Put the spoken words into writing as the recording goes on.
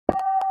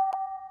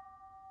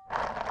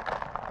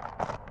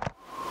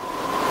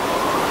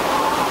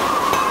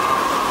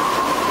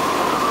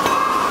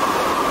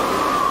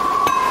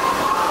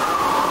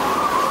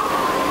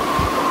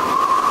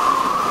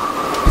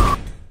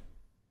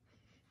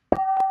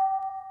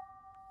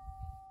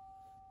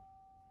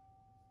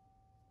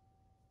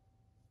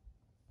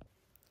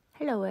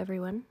Hello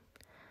everyone.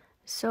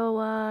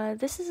 So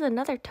this is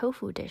another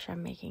tofu dish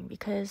I'm making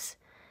because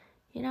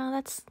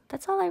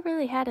that's all I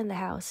really had in the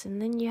house,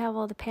 and then you have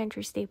all the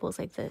pantry staples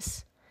like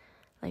this,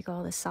 like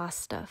all the sauce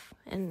stuff.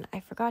 And I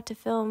forgot to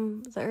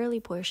film the early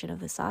portion of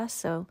the sauce,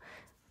 so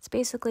it's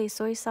basically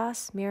soy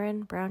sauce,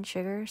 mirin, brown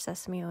sugar,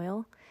 sesame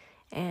oil,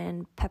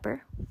 and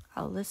pepper.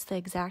 I'll list the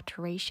exact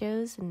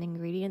ratios and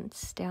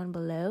ingredients down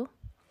below.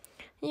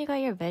 And you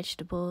got your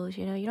vegetables,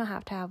 you don't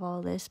have to have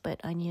all this,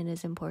 but onion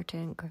is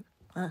important.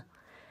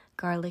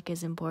 Garlic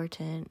is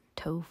important,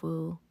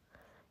 tofu,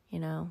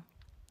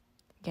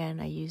 Again,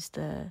 I use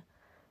the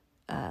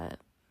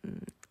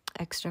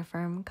extra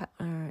firm,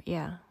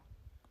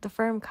 the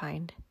firm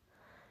kind,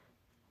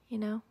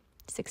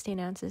 16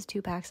 ounces,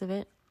 2 packs of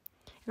it.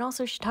 And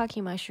also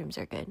shiitake mushrooms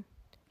are good.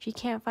 If you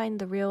can't find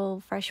the real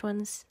fresh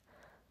ones,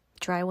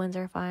 dry ones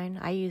are fine.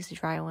 I use the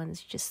dry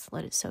ones, just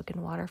let it soak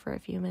in water for a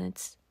few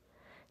minutes,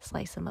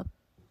 slice them up.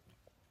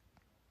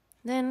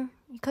 Then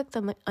you cook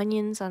the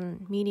onions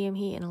on medium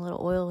heat in a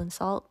little oil and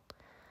salt.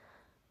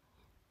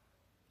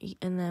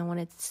 And then when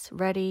it's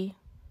ready,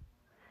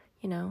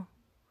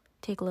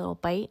 take a little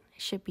bite.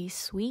 It should be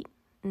sweet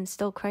and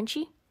still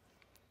crunchy,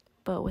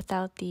 but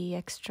without the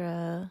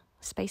extra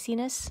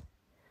spiciness.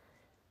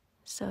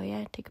 So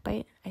yeah, take a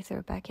bite. I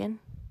throw it back in.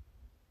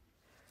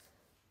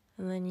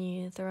 And then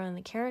you throw in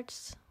the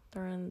carrots,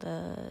 throw in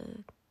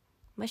the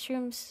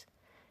mushrooms,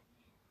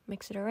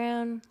 mix it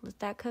around, let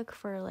that cook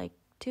for like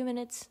 2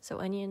 minutes. So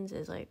onions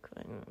is like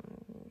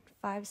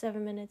 5-7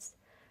 minutes.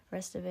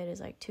 Rest of it is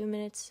like 2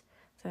 minutes.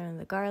 Throw in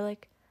the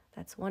garlic.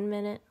 That's 1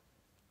 minute.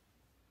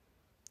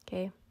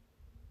 Okay.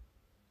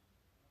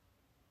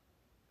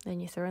 Then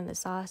you throw in the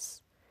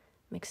sauce.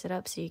 Mix it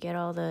up so you get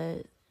all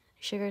the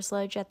sugar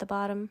sludge at the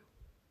bottom.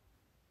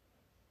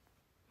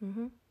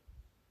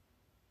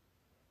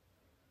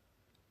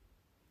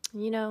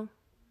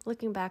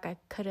 Looking back, I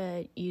could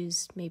have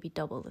used maybe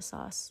double the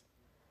sauce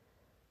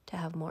to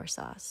have more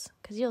sauce,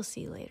 because you'll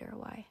see later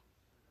why.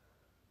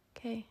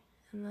 Okay,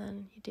 and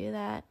then you do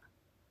that.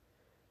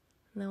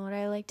 And then what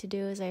I like to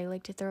do is I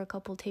like to throw a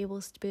couple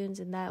tablespoons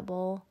in that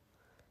bowl,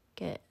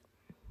 get,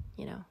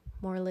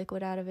 more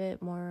liquid out of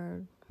it,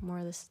 more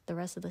of the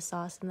rest of the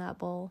sauce in that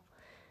bowl.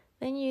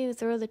 Then you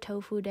throw the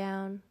tofu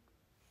down.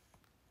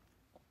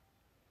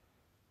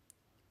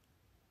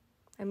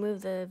 I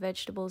move the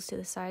vegetables to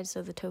the side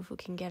so the tofu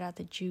can get out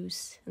the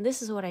juice. And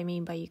this is what I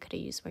mean by you could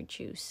have used more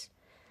juice,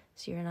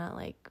 so you're not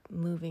like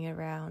moving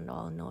around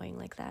all annoying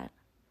like that.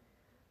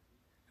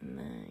 And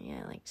then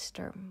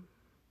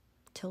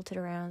tilt it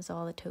around so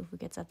all the tofu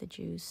gets out the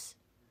juice.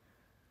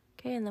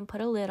 Okay, and then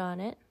put a lid on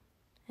it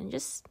and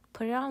just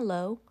put it on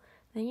low.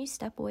 Then you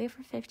step away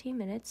for 15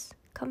 minutes,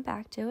 come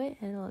back to it,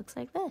 and it looks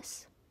like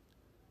this.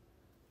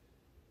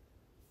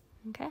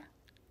 Okay?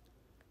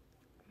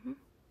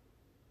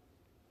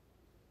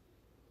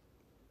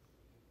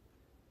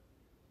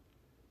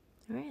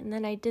 All right, and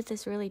then I did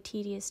this really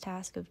tedious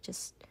task of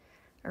just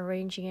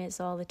arranging it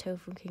so all the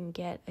tofu can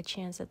get a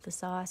chance at the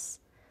sauce.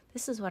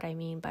 This is what I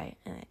mean by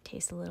it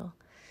tastes a little.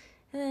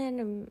 And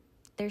then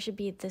there should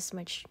be this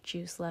much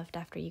juice left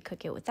after you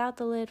cook it without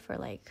the lid for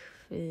like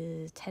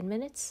 10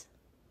 minutes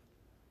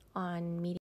on medium.